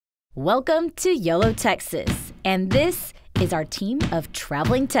Welcome to YOLO Texas, and this is our team of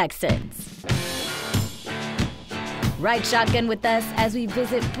traveling Texans. Ride shotgun with us as we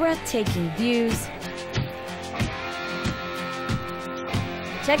visit breathtaking views,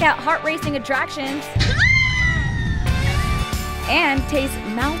 check out heart-racing attractions, and taste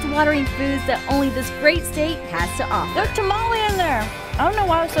mouth-watering foods that only this great state has to offer. There's tamale in there. I don't know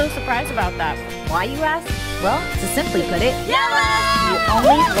why I was so surprised about that. Why, you ask? Well, to simply put it, YOLO! You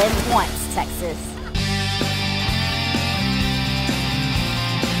only live once, Texas.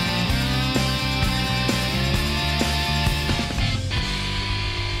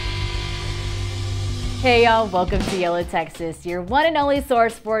 Hey y'all, welcome to YOLO Texas, your one and only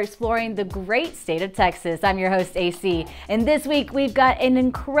source for exploring the great state of Texas. I'm your host, AC, and this week we've got an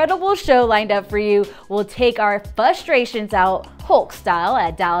incredible show lined up for you. We'll take our frustrations out Hulk style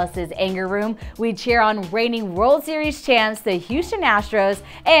at Dallas's Anger Room. We cheer on reigning World Series champs, the Houston Astros,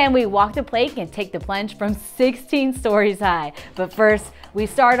 and we walk the plank and take the plunge from 16 stories high. But first, we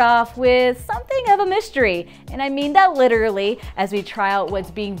start off with something of a mystery, and I mean that literally, as we try out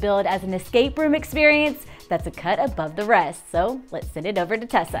what's being billed as an escape room experience that's a cut above the rest. So let's send it over to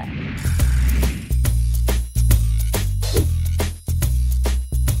Tessa.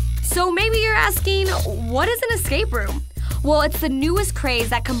 So maybe you're asking, what is an escape room? Well, it's the newest craze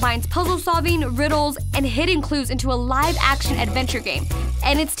that combines puzzle solving, riddles, and hidden clues into a live-action adventure game,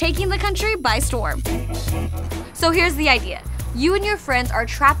 and it's taking the country by storm. So here's the idea. You and your friends are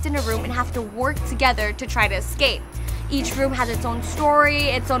trapped in a room and have to work together to try to escape. Each room has its own story,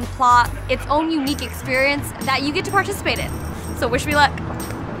 its own plot, its own unique experience that you get to participate in. So wish me luck.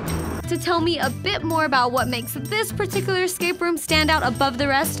 To tell me a bit more about what makes this particular escape room stand out above the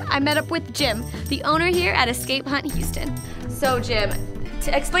rest, I met up with Jim, the owner here at Escape Hunt Houston. So Jim,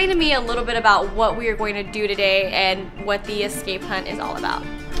 explain to me a little bit about what we are going to do today and what the Escape Hunt is all about.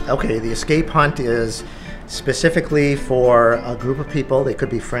 Okay, the Escape Hunt is specifically for a group of people. They could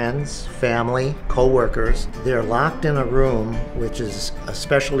be friends, family, co-workers. They're locked in a room, which is a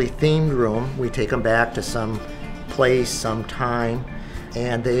specially themed room. We take them back to some place, some time,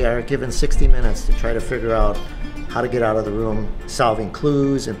 and they are given 60 minutes to try to figure out how to get out of the room, solving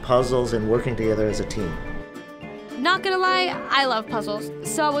clues and puzzles and working together as a team. Not gonna lie, I love puzzles,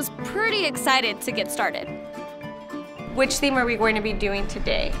 so I was pretty excited to get started. Which theme are we going to be doing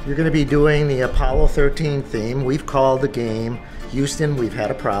today? You're going to be doing the Apollo 13 theme. We've called the game Houston, We've Had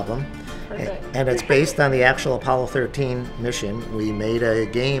a Problem. Perfect. And it's based on the actual Apollo 13 mission. We made a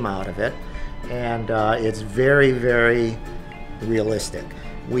game out of it, and it's very, very realistic.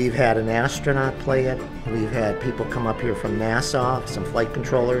 We've had an astronaut play it. We've had people come up here from NASA, some flight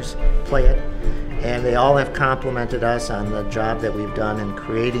controllers play it, and they all have complimented us on the job that we've done in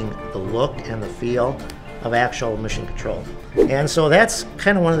creating the look and the feel of actual mission control. And so that's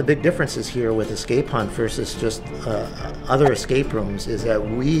kind of one of the big differences here with Escape Hunt versus just other escape rooms, is that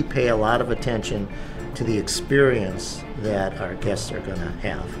we pay a lot of attention to the experience that our guests are gonna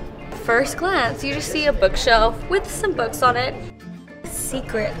have. First glance, you just see a bookshelf with some books on it.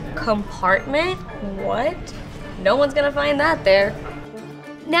 Secret compartment? What? No one's gonna find that there.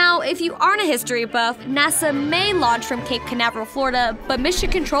 Now, if you aren't a history buff, NASA may launch from Cape Canaveral, Florida, but Mission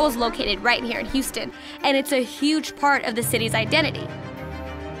Control is located right here in Houston, and it's a huge part of the city's identity.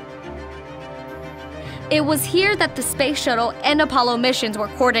 It was here that the Space Shuttle and Apollo missions were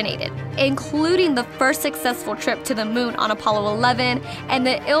coordinated, including the first successful trip to the moon on Apollo 11 and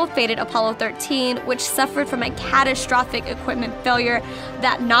the ill-fated Apollo 13, which suffered from a catastrophic equipment failure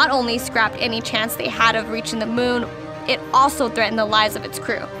that not only scrapped any chance they had of reaching the moon, it also threatened the lives of its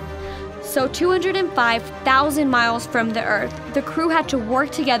crew. So 205,000 miles from the Earth, the crew had to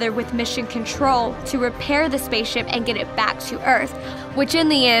work together with Mission Control to repair the spaceship and get it back to Earth, which in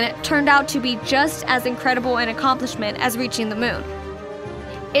the end turned out to be just as incredible an accomplishment as reaching the moon.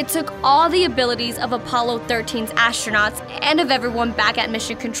 It took all the abilities of Apollo 13's astronauts and of everyone back at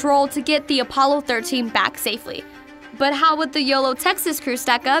Mission Control to get the Apollo 13 back safely. But how would the YOLO Texas crew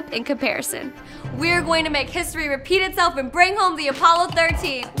stack up in comparison? We're going to make history repeat itself and bring home the Apollo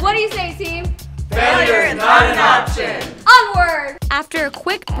 13. What do you say, team? Failure is not an option. Onward! After a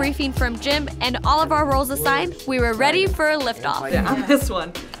quick briefing from Jim and all of our roles assigned, we were ready for a liftoff. Yeah, on this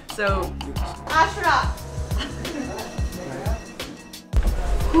one. So, Astronaut!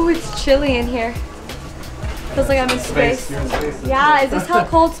 Ooh, it's chilly in here. Feels like I'm in space. You're in space. Yeah, is this how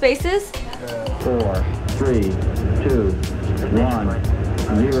cold space is? 4, 3, 2, 1,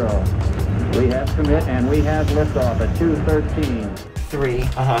 0. We have commit and we have liftoff at 2:13. 3,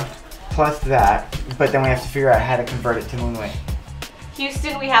 plus that, but then we have to figure out how to convert it to moonway.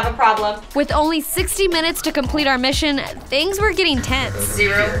 Houston, we have a problem. With only 60 minutes to complete our mission, things were getting tense.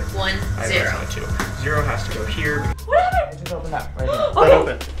 0, 1, 0. 0 has to go here. What happened? Just open that right here. Okay.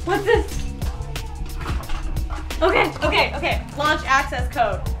 Open. What's this? Okay. Launch access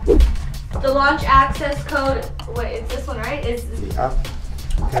code. The launch access code, wait, it's this one, right? Is Up.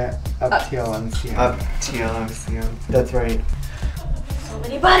 Okay. Up TLMCM. Up TLMCM. That's right. so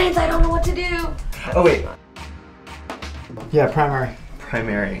many buttons, I don't know what to do. Oh wait. Yeah, primary.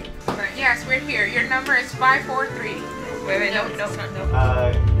 Primary. Yes, we're here. Your number is 543. Wait, no.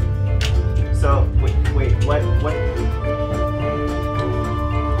 So wait, what?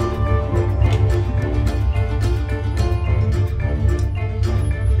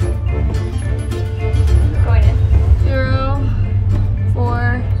 Going in. 0,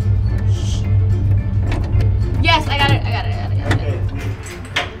 4. Yes, I got it. Okay.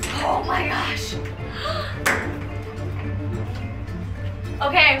 Oh my gosh.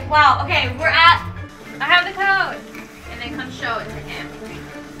 Okay, wow, okay, I have the code. And then come show it to him.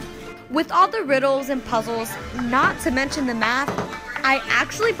 With all the riddles and puzzles, not to mention the math, I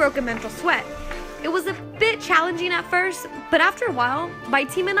actually broke a mental sweat. It was a bit challenging at first, but after a while, my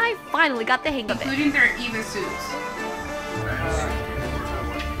team and I finally got the hang of it. Including their Eva suits.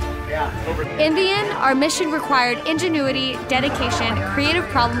 In the end, our mission required ingenuity, dedication, creative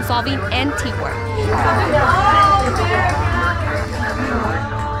problem solving, and teamwork.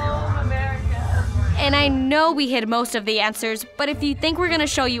 And I know we hid most of the answers, but if you think we're gonna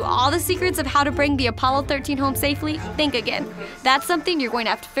show you all the secrets of how to bring the Apollo 13 home safely, think again. That's something you're going to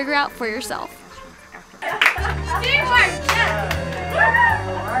have to figure out for yourself. Teamwork!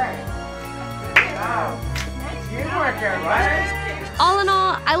 Teamwork, everybody! All in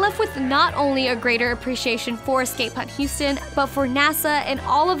all, I left with not only a greater appreciation for Escape Hunt Houston, but for NASA and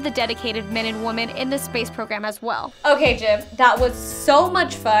all of the dedicated men and women in the space program as well. Okay, Jim, that was so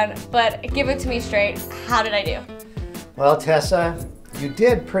much fun, but give it to me straight. How did I do? Well, Tessa, you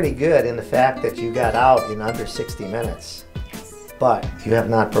did pretty good in the fact that you got out in under 60 minutes. But you have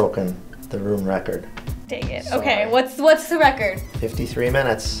not broken the room record. Dang it. Sorry. Okay, what's the record? 53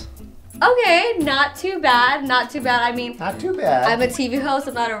 minutes. Okay, not too bad, not too bad. I mean, Not too bad. I'm a TV host,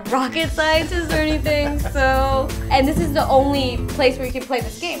 I'm not a rocket scientist or anything, so... And this is the only place where you can play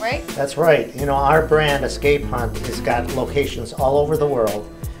this game, right? That's right. You know, our brand, Escape Hunt, has got locations all over the world.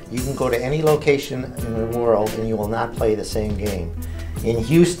 You can go to any location in the world and you will not play the same game. In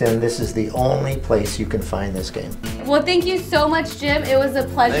Houston, this is the only place you can find this game. Well, thank you so much, Jim. It was a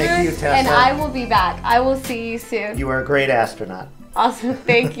pleasure. Thank you, Tessa. And I will be back. I will see you soon. You are a great astronaut. Awesome,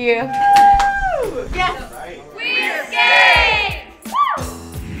 thank you. Yes! We escaped!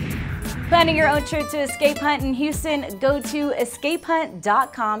 Planning your own trip to Escape Hunt in Houston? Go to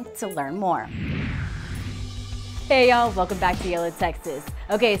escapehunt.com to learn more. Hey y'all, welcome back to YOLO Texas.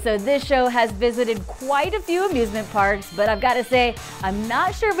 Okay, so this show has visited quite a few amusement parks, but I've got to say, I'm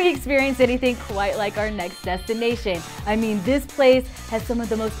not sure we experienced anything quite like our next destination. I mean, this place has some of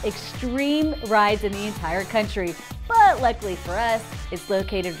the most extreme rides in the entire country, but luckily for us, it's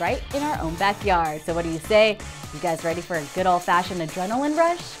located right in our own backyard. So what do you say? You guys ready for a good old-fashioned adrenaline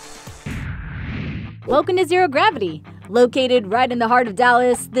rush? Welcome to Zero Gravity. Located right in the heart of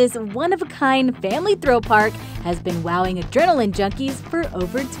Dallas, this one-of-a-kind family thrill park has been wowing adrenaline junkies for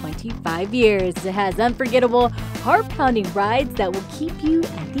over 25 years. It has unforgettable, heart-pounding rides that will keep you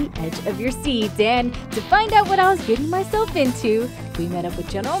at the edge of your seat. And to find out what I was getting myself into, we met up with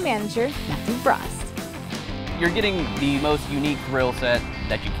General Manager Matthew Frost. You're getting the most unique thrill set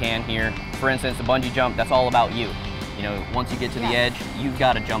that you can here. For instance, the bungee jump, that's all about you. You know, once you get to the edge, you've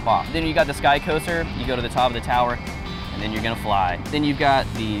got to jump off. Then you got the sky coaster, you go to the top of the tower, and then you're gonna fly. Then you've got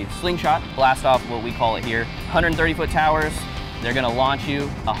the slingshot, blast off, what we call it here. 130-foot towers, they're gonna launch you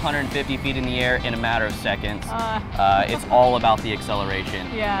 150 feet in the air in a matter of seconds. It's all about the acceleration.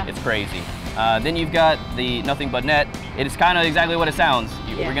 Yeah. It's crazy. Then you've got the nothing but net. It is kind of exactly what it sounds.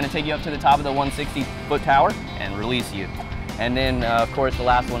 We're gonna take you up to the top of the 160-foot tower and release you. And then, of course, the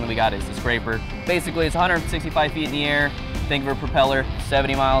last one we got is the scraper. Basically, it's 165 feet in the air. Think of a propeller,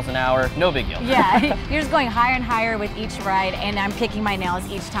 70 miles an hour, no big deal. Yeah, you're just going higher and higher with each ride, and I'm picking my nails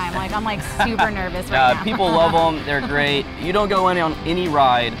each time. I'm like super nervous right now. People love them, they're great. You don't go in on any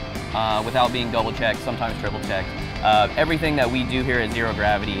ride without being double checked, sometimes triple checked. Everything that we do here at Zero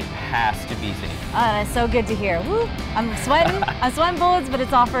Gravity has to be safe. That's so good to hear. Woo, I'm sweating bullets, but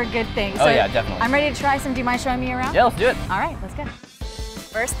it's all for a good thing. So oh yeah, definitely. I'm ready to try some. Do you mind showing me around? Yeah, let's do it. All right, let's go.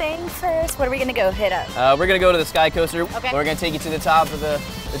 First things first, what are we gonna go hit up? We're gonna go to the sky coaster. Okay. We're gonna take you to the top of the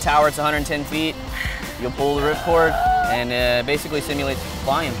tower. It's 110 feet. You'll pull the ripcord and basically simulate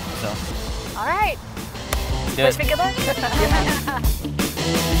flying. So. All right. Do it. Wish me good luck.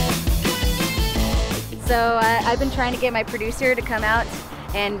 So I've been trying to get my producer to come out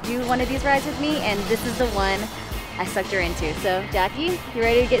and do one of these rides with me, and this is the one I sucked her into. So Jackie, you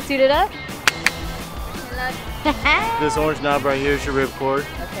ready to get suited up? This orange knob right here is your ripcord.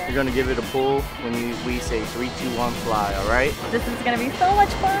 Okay. You're gonna give it a pull when we say 3, 2, 1, fly, all right? This is gonna be so much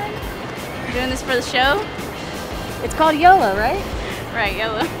fun. You're doing this for the show? It's called YOLO, right? Right,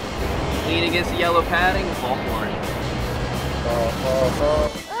 YOLO. Lean against the yellow padding, fall for it.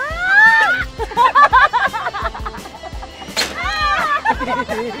 You're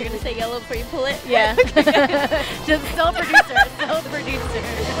gonna say yellow before you pull it? Yeah. Just still producer, still producer.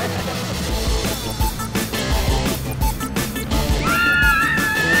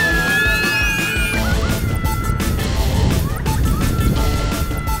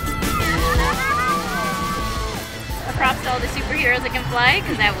 Props to all the superheroes that can fly,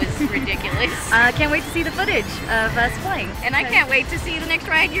 because that was ridiculous. Can't wait to see the footage of us flying. And I can't wait to see the next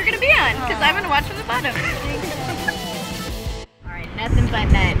ride you're going to be on, because I'm going to watch from the bottom. All right, nothing but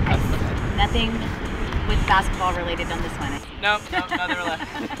net. Nothing with basketball related on this one. No, nothing related.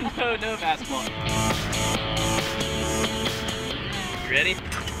 No basketball. You ready?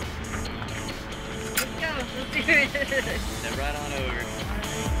 Let's go, let's do it. Step right on over.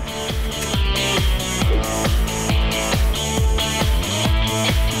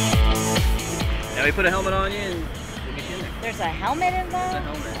 Now we put a helmet on you and we'll get you in there. There's a helmet involved? There's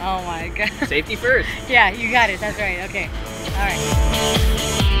a helmet. Oh my god. Safety first. Yeah, you got it. That's right. Okay. All right.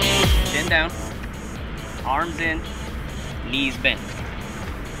 Chin down, arms in, knees bent.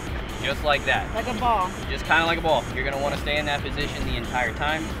 Just like that. Like a ball. Just kind of like a ball. You're going to want to stay in that position the entire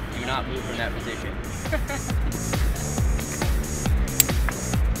time. Do not move from that position.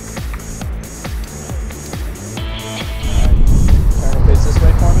 Turn the face this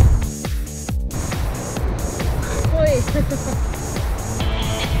way for me. Do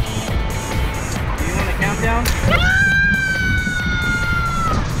you want a countdown?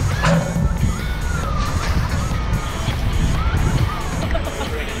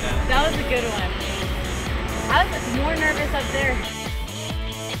 That was a good one. I was more nervous up there.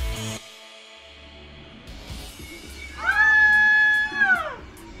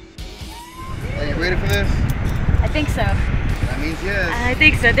 Are you ready for this? I think so. That means yes. I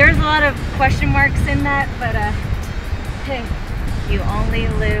think so. There's a lot of question marks in that, but hey, you only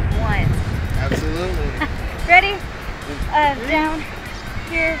live once. Absolutely. Ready? Down,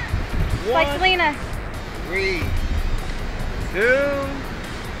 here, like Selena. 3, 2,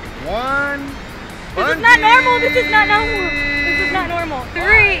 1. This is not normal. This is not normal. This is not normal.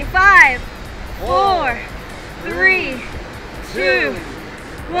 3, 5, 4, 3, 2,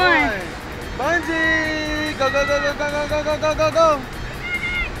 1. Bungee! Go, go, go, go, go, go, go, go, go, go, go.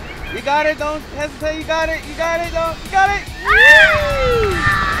 You got it, don't hesitate, you got it, you got it, don't, you got it.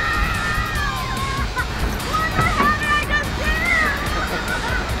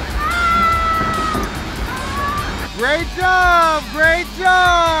 Great job, great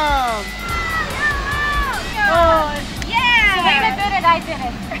job. Oh, yeah! Selena did it, I did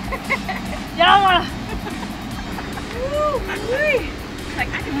it. Yeah. Like,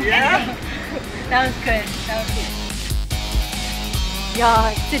 I can Yeah. That was good. That was good.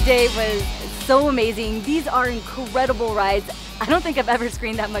 Y'all, today was so amazing. These are incredible rides. I don't think I've ever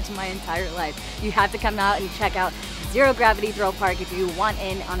screened that much in my entire life. You have to come out and check out Zero Gravity Thrill Park if you want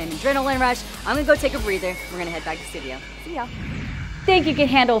in on an adrenaline rush. I'm gonna go take a breather. We're gonna head back to studio. See y'all. Think you can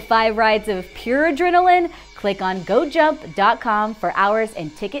handle 5 rides of pure adrenaline? Click on gojump.com for hours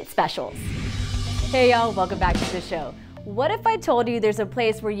and ticket specials. Hey y'all, welcome back to the show. What if I told you there's a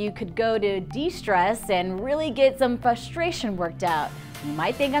place where you could go to de-stress and really get some frustration worked out? You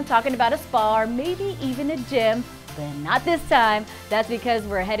might think I'm talking about a spa or maybe even a gym, but not this time. That's because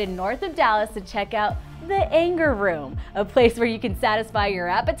we're headed north of Dallas to check out the Anger Room, a place where you can satisfy your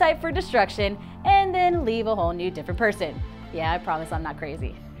appetite for destruction and then leave a whole new different person. Yeah, I promise I'm not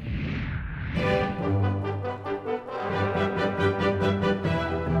crazy.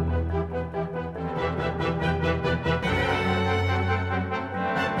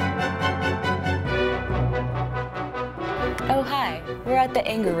 Oh hi, we're at the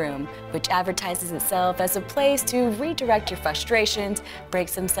Anger Room, which advertises itself as a place to redirect your frustrations, break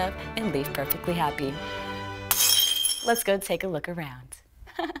some stuff, and leave perfectly happy. Let's go take a look around.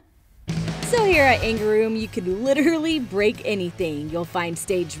 So here at Anger Room, you can literally break anything. You'll find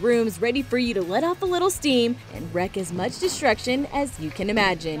staged rooms ready for you to let off a little steam and wreak as much destruction as you can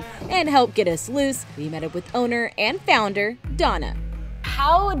imagine. And help get us loose, we met up with owner and founder, Donna.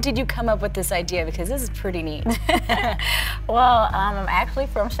 how did you come up with this idea? Because this is pretty neat. Well, I'm actually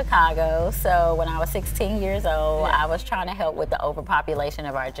from Chicago, so when I was 16 years old, I was trying to help with the overpopulation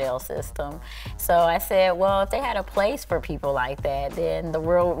of our jail system. So I said, well, if they had a place for people like that, then the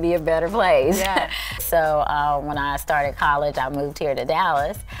world would be a better place. Yeah. So when I started college, I moved here to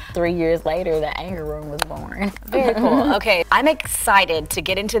Dallas. 3 years later, the Anger Room was born. Very cool. Okay, I'm excited to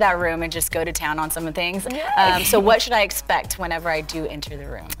get into that room and just go to town on some of things. So what should I expect whenever I do enter the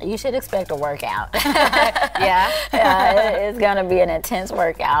room? You should expect a workout. Yeah? It's gonna be an intense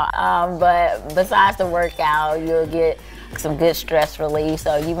workout. But besides the workout, you'll get some good stress relief.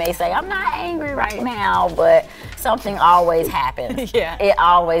 So you may say, I'm not angry right now, but something always happens. Yeah. It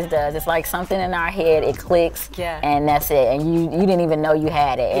always does. It's like something in our head, it clicks, and that's it. And you didn't even know you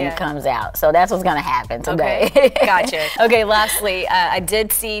had it, and it comes out. So that's what's gonna happen today. Okay, gotcha. Okay, lastly, I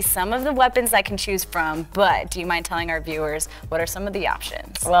did see some of the weapons I can choose from, but do you mind telling our viewers what are some of the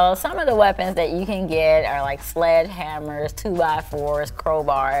options? Well, some of the weapons that you can get are like sledgehammers, 2x4s,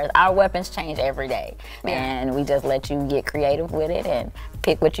 crowbars. Our weapons change every day, and we just let you get creative with it and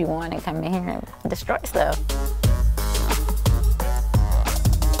pick what you want and come in here and destroy stuff.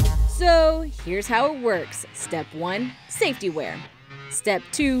 So here's how it works. Step 1, safety wear. Step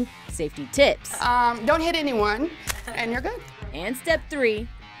 2, safety tips. Don't hit anyone, and you're good. And step 3,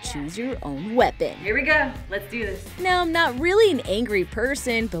 choose your own weapon. Here we go. Let's do this. Now, I'm not really an angry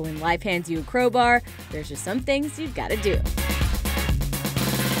person, but when life hands you a crowbar, there's just some things you've got to do.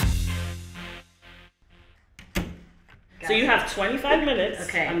 So you have 25 minutes.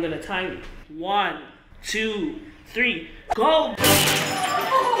 Okay. I'm gonna time you. 1, 2, 3, go!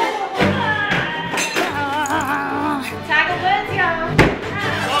 Tackle wins, y'all.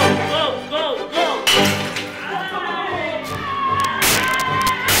 Go, go, go, go!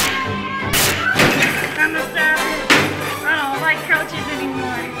 I don't like crouches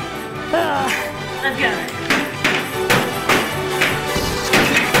anymore. Let's go.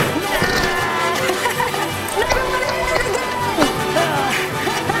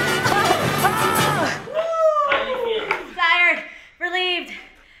 Relieved,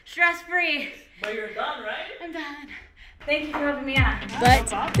 stress-free. But you're done, right? I'm done. Thank you for helping me out.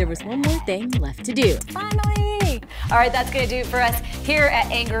 But there was one more thing left to do. Finally! All right, that's gonna do it for us here at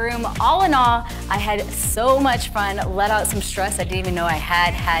Anger Room. All in all, I had so much fun, let out some stress I didn't even know I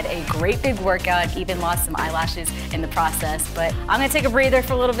had a great big workout, even lost some eyelashes in the process. But I'm gonna take a breather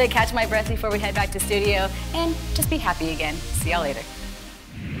for a little bit, catch my breath before we head back to studio, and just be happy again. See y'all later.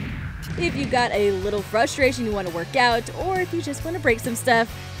 If you've got a little frustration you want to work out, or if you just want to break some stuff,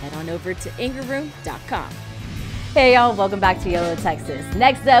 head on over to angerroom.com. Hey y'all, welcome back to YOLO Texas.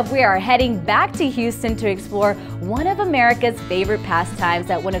 Next up, we are heading back to Houston to explore one of America's favorite pastimes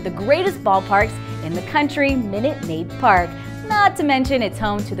at one of the greatest ballparks in the country, Minute Maid Park. Not to mention it's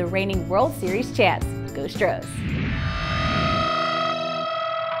home to the reigning World Series champs. Go Stros.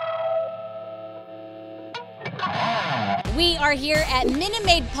 We are here at Minute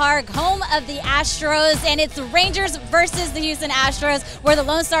Maid Park, home of the Astros, and it's the Rangers versus the Houston Astros, where the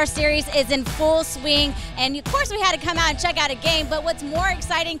Lone Star Series is in full swing. And of course, we had to come out and check out a game, but what's more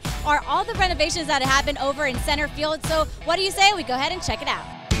exciting are all the renovations that have happened over in center field. So what do you say? We go ahead and check it out.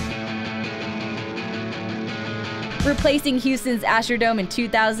 Replacing Houston's Astrodome in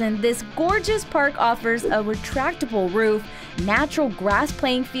 2000, this gorgeous park offers a retractable roof, natural grass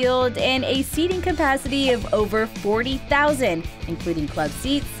playing field, and a seating capacity of over 40,000, including club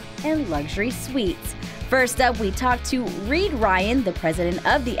seats and luxury suites. First up, we talked to Reed Ryan, the president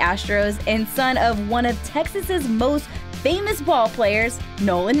of the Astros and son of one of Texas's most famous ball players,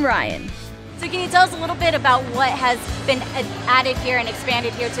 Nolan Ryan. So can you tell us a little bit about what has been added here and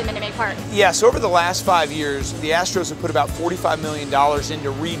expanded here to Minute Maid Park? Yes, over the last 5 years, the Astros have put about $45 million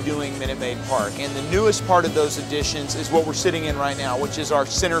into redoing Minute Maid Park. And the newest part of those additions is what we're sitting in right now, which is our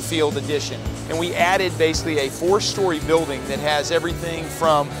center field addition. And we added basically a 4-story building that has everything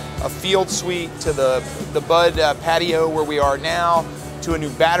from a field suite to the Bud patio where we are now, to a new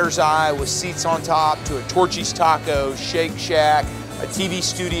batter's eye with seats on top, to a Torchy's Taco, Shake Shack, a TV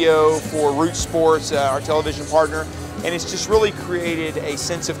studio for Root Sports, our television partner, and it's just really created a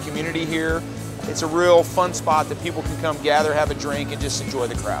sense of community here. It's a real fun spot that people can come gather, have a drink, and just enjoy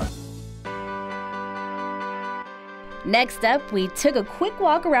the crowd. Next up, we took a quick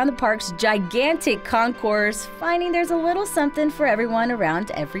walk around the park's gigantic concourse, finding there's a little something for everyone around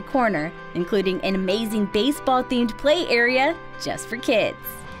every corner, including an amazing baseball-themed play area just for kids.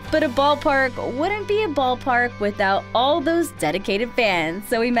 But a ballpark wouldn't be a ballpark without all those dedicated fans,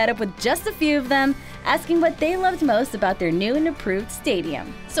 so we met up with just a few of them, asking what they loved most about their new and improved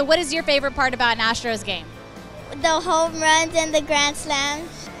stadium. So what is your favorite part about an Astros game? the home runs and the grand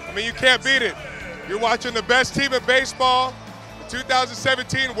slams. I mean, you can't beat it. You're watching the best team in baseball, the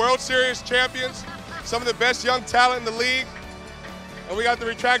 2017 World Series champions, some of the best young talent in the league, and we got the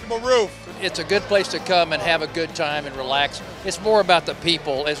retractable roof. It's a good place to come and have a good time and relax. It's more about the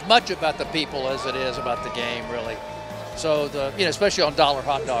people, as much about the people as it is about the game, really. So, especially on Dollar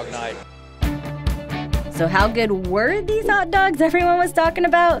Hot Dog Night. So how good were these hot dogs everyone was talking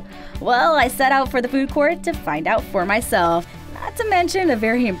about? Well, I set out for the food court to find out for myself. Not to mention a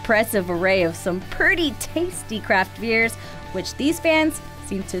very impressive array of some pretty tasty craft beers, which these fans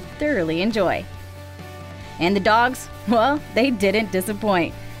seem to thoroughly enjoy. And the dogs, well, they didn't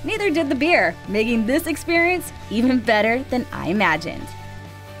disappoint. Neither did the beer, making this experience even better than I imagined.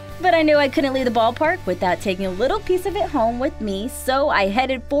 But I knew I couldn't leave the ballpark without taking a little piece of it home with me, so I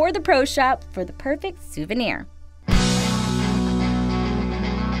headed for the pro shop for the perfect souvenir.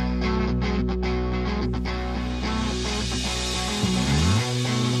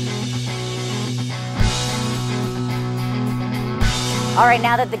 All right,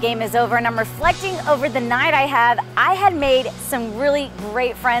 now that the game is over and I'm reflecting over the night I had made some really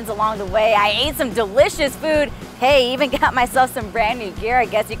great friends along the way. I ate some delicious food. Hey, even got myself some brand new gear. I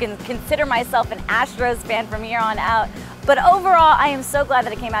guess you can consider myself an Astros fan from here on out. But overall, I am so glad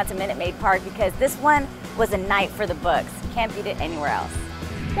that I came out to Minute Maid Park because this one was a night for the books. Can't beat it anywhere else.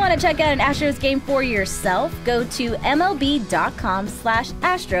 Want to check out an Astros game for yourself? Go to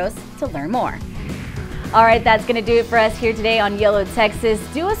MLB.com/Astros to learn more. All right, that's going to do it for us here today on YOLO Texas.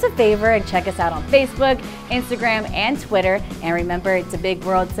 Do us a favor and check us out on Facebook, Instagram, and Twitter. And remember, it's a big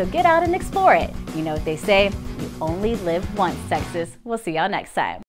world, so get out and explore it. You know what they say, you only live once, Texas. We'll see y'all next time.